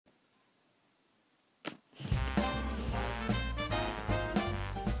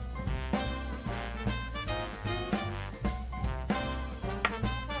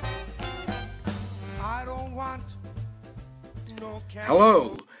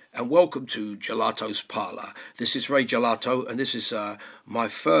Hello and welcome to Gelato's Parlour. This is Ray Gelato, and this is my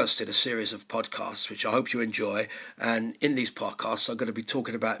first in a series of podcasts, which I hope you enjoy. And in these podcasts, I'm going to be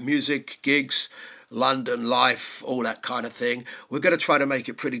talking about music, gigs, London life, all that kind of thing. We're going to try to make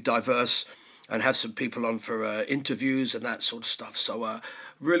it pretty diverse and have some people on for interviews and that sort of stuff. So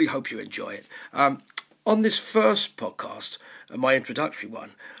really hope you enjoy it. On this first podcast, my introductory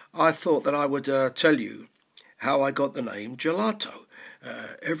one, I thought that I would tell you how I got the name Gelato.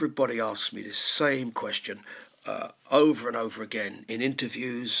 Everybody asks me this same question over and over again in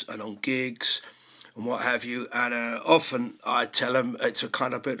interviews and on gigs and what have you, and often I tell them it's a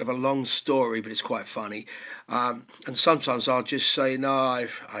kind of bit of a long story, but it's quite funny, and sometimes I'll just say no,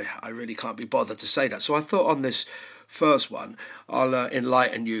 I really can't be bothered to say that. So I thought on this first one I'll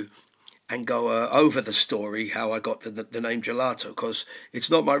enlighten you and go over the story, how I got the name Gelato, because it's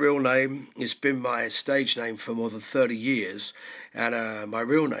not my real name. It's been my stage name for more than 30 years, and my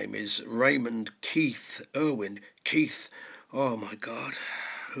real name is Raymond Keith Irwin. Keith, oh my God,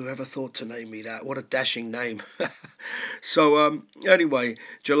 whoever thought to name me that? What a dashing name. So anyway,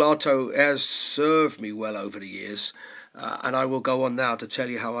 Gelato has served me well over the years, and I will go on now to tell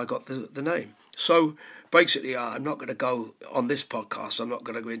you how I got the name. So basically, I'm not going to go on this podcast. I'm not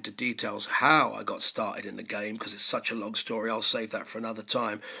going to go into details how I got started in the game because it's such a long story. I'll save that for another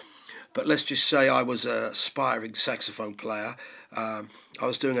time. But let's just say I was an aspiring saxophone player. I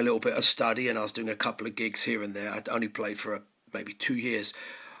was doing a little bit of study and I was doing a couple of gigs here and there. I'd only played for maybe 2 years.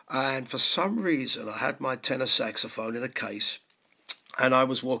 And for some reason, I had my tenor saxophone in a case and I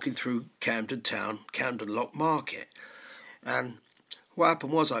was walking through Camden Town, Camden Lock Market. And what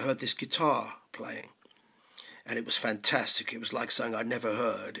happened was I heard this guitar playing. And it was fantastic. It was like something I'd never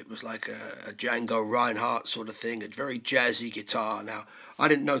heard. It was like a Django Reinhardt sort of thing, a very jazzy guitar. Now, I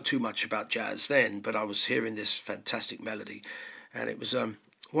didn't know too much about jazz then, but I was hearing this fantastic melody, and it was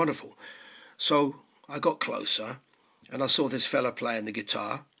wonderful. So I got closer, and I saw this fella playing the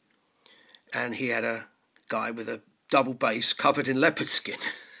guitar, and he had a guy with a double bass covered in leopard skin.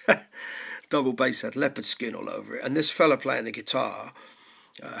 Double bass had leopard skin all over it, and this fella playing the guitar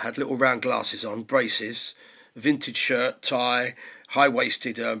had little round glasses on, braces, vintage shirt, tie,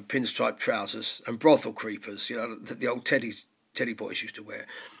 high-waisted pinstripe trousers, and brothel creepers, you know, that the old Teddy boys used to wear.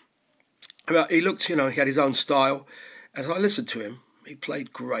 He looked, he had his own style. As I listened to him, he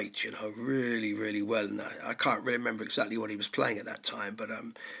played great, really, really well. And I can't really remember exactly what he was playing at that time, but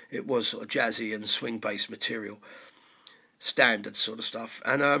it was sort of jazzy and swing-based material, standard sort of stuff.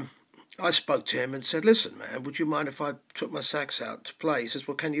 And I spoke to him and said, "Listen, man, would you mind if I took my sax out to play?" He says,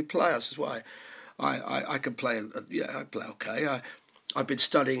 "Well, can you play?" I says, "Why? I can play. Yeah, I play okay. I've been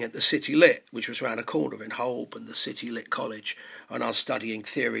studying at the City Lit, which was around a corner in Holborn, the City Lit College, and I was studying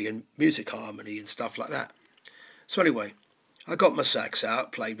theory and music harmony and stuff like that." So anyway, I got my sax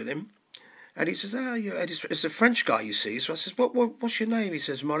out, played with him, and he says, it's a French guy, you see." So I says, what's your name?" He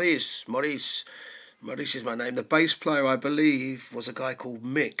says, Maurice. Maurice is my name. The bass player, I believe, was a guy called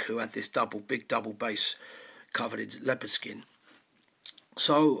Mick, who had this big double bass covered in leopard skin.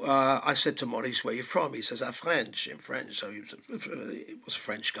 So I said to Maurice, "Where are you from?" He says, "I'm French." In French, so he was a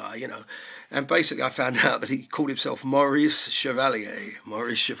French guy, And basically I found out that he called himself Maurice Chevalier.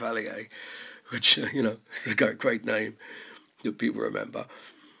 Maurice Chevalier, which, is a great name that people remember.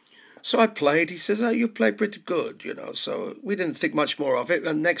 So I played. He says, "Oh, you play pretty good, So we didn't think much more of it.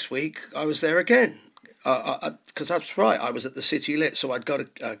 And next week I was there again. Because that's right, I was at the City Lit, so I'd go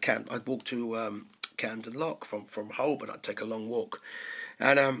to I'd walk to Camden Lock from Holborn. I'd take a long walk.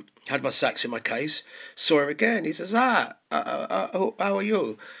 And had my sax in my case, saw him again. He says, how are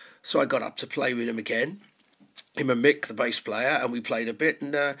you?" So I got up to play with him again, him and Mick, the bass player, and we played a bit.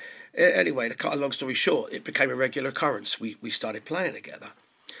 And anyway, to cut a long story short, it became a regular occurrence. We started playing together.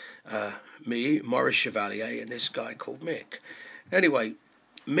 Me, Maurice Chevalier, and this guy called Mick. Anyway,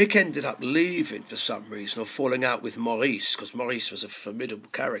 Mick ended up leaving for some reason, or falling out with Maurice, because Maurice was a formidable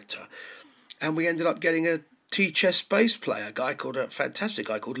character. And we ended up getting a T-chest bass player, a fantastic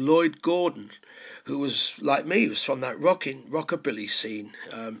guy called Lloyd Gordon, who was like me, was from that rockabilly scene.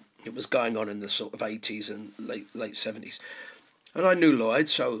 It was going on in the sort of 80s and late 70s. And I knew Lloyd,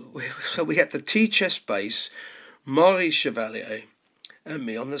 so we had the T-chest bass, Maurice Chevalier, and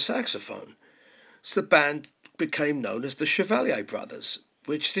me on the saxophone. So the band became known as the Chevalier Brothers,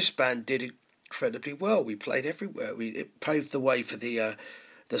 which this band did incredibly well. We played everywhere. It paved the way for the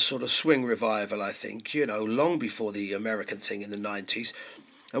sort of swing revival, I think, long before the American thing in the 90s.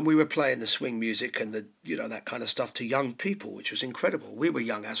 And we were playing the swing music and that kind of stuff to young people, which was incredible. We were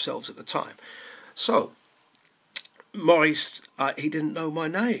young ourselves at the time. So Maurice, he didn't know my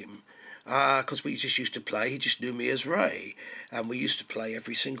name. because we just used to play. He just knew me as Ray, and we used to play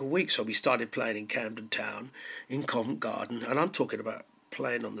every single week. So we started playing in Camden Town, in Covent Garden, and I'm talking about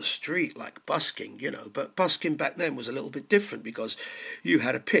playing on the street, like busking, But busking back then was a little bit different because you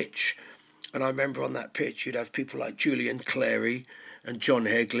had a pitch, and I remember on that pitch you'd have people like Julian Clary and John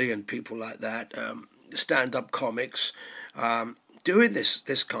Hegley and people like that, stand-up comics, doing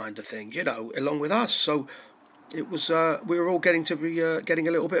this kind of thing, along with us. So it was we were all getting to be getting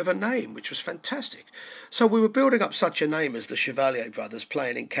a little bit of a name, which was fantastic. So we were building up such a name as the Chevalier Brothers,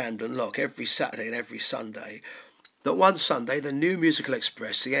 playing in Camden Lock every Saturday and every Sunday, that one Sunday the New Musical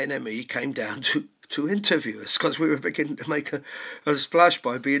Express, the NME, came down to interview us because we were beginning to make a splash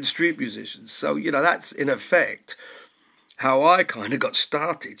by being street musicians. So, that's in effect how I kind of got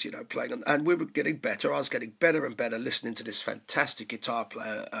started, playing. And we were getting better. I was getting better and better listening to this fantastic guitar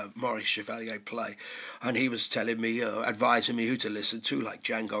player, Maurice Chevalier, play. And he was telling me, advising me who to listen to, like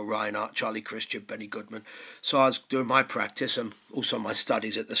Django Reinhardt, Charlie Christian, Benny Goodman. So I was doing my practice and also my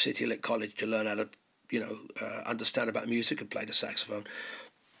studies at the City Lit College to learn how to, understand about music and play the saxophone.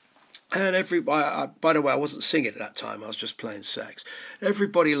 And by the way, I wasn't singing at that time. I was just playing sax.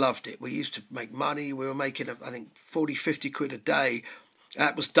 Everybody loved it. We used to make money. We were making, I think, 40, 50 quid a day.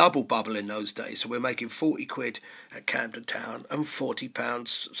 That was double bubble in those days. So we were making 40 quid at Camden Town and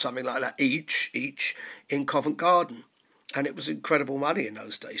 £40, something like that, each in Covent Garden. And it was incredible money in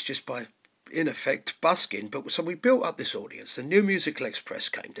those days, just by, in effect, busking. But so we built up this audience. The New Musical Express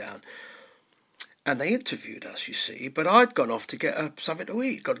came down. And they interviewed us, you see, but I'd gone off to get something to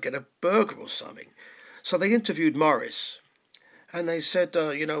eat, got to get a burger or something. So they interviewed Maurice, and they said,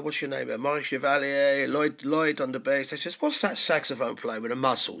 what's your name? Maurice Chevalier, Lloyd on the bass. They said, what's that saxophone player with a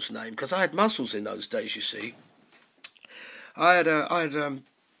Muscles name? Because I had muscles in those days, you see. I had a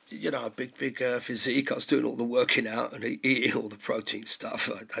big physique. I was doing all the working out and eating all the protein stuff.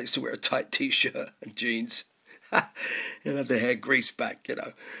 I used to wear a tight T-shirt and jeans, and had the hair greased back,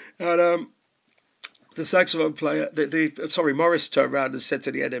 and the saxophone player, Maurice turned around and said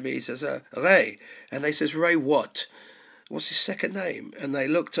to the NME, he says, Ray. And they says, Ray what? What's his second name? And they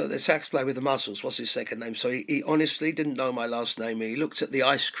looked at the sax player with the Muscles. What's his second name? So he honestly didn't know my last name. He looked at the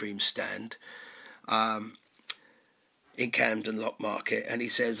ice cream stand in Camden Lock Market and he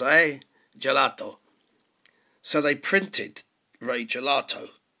says, Ray Gelato. So they printed Ray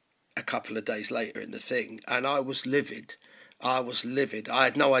Gelato a couple of days later in the thing, and I was livid. I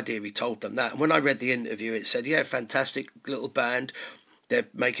had no idea he told them that. And when I read the interview, it said, yeah, fantastic little band. They're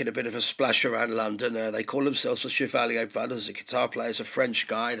making a bit of a splash around London. They call themselves the Chevalier Brothers. The guitar player's a French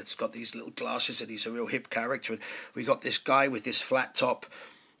guy that's got these little glasses and he's a real hip character. And we got this guy with this flat top,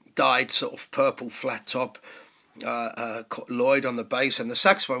 dyed sort of purple flat top, Lloyd on the bass, and the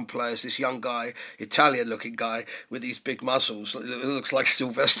saxophone player's this young guy, Italian-looking guy with these big muscles. It looks like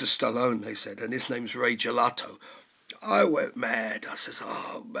Sylvester Stallone, they said, and his name's Ray Gelato. I went mad. I says,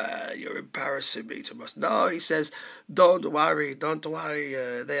 oh, man, you're embarrassing me too much. No, he says, don't worry. People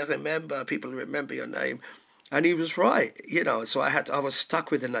remember your name. And he was right, so I was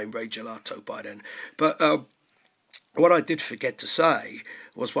stuck with the name Ray Gelato by then. But what I did forget to say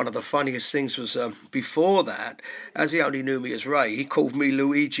was one of the funniest things was before that, as he only knew me as Ray, he called me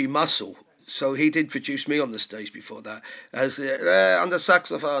Luigi Muscle. So he did produce me on the stage before that as on the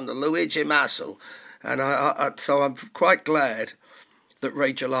saxophone, the Luigi Muscle. And so I'm quite glad that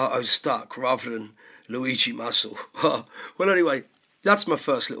Ray Gelato stuck rather than Luigi Muscle. Well, anyway, that's my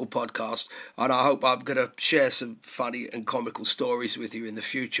first little podcast, and I hope I'm going to share some funny and comical stories with you in the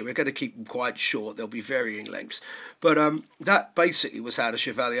future. We're going to keep them quite short. They'll be varying lengths. But that basically was how the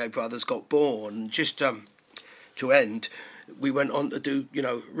Chevalier Brothers got born. Just to end, we went on to do,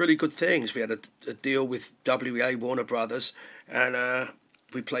 really good things. We had a deal with WEA Warner Brothers, and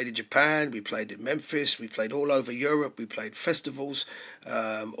we played in Japan, we played in Memphis, we played all over Europe, we played festivals,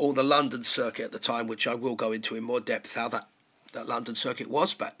 all the London circuit at the time, which I will go into in more depth, how that London circuit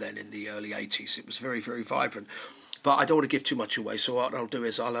was back then in the early 80s. It was very, very vibrant. But I don't want to give too much away, so what I'll do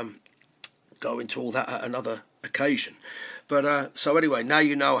is I'll go into all that at another occasion. But so anyway, now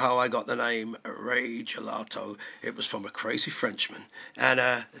you know how I got the name Ray Gelato. It was from a crazy Frenchman.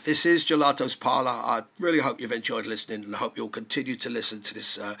 And this is Gelato's Parlour. I really hope you've enjoyed listening, and I hope you'll continue to listen to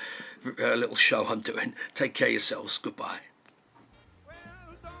this little show I'm doing. Take care of yourselves. Goodbye.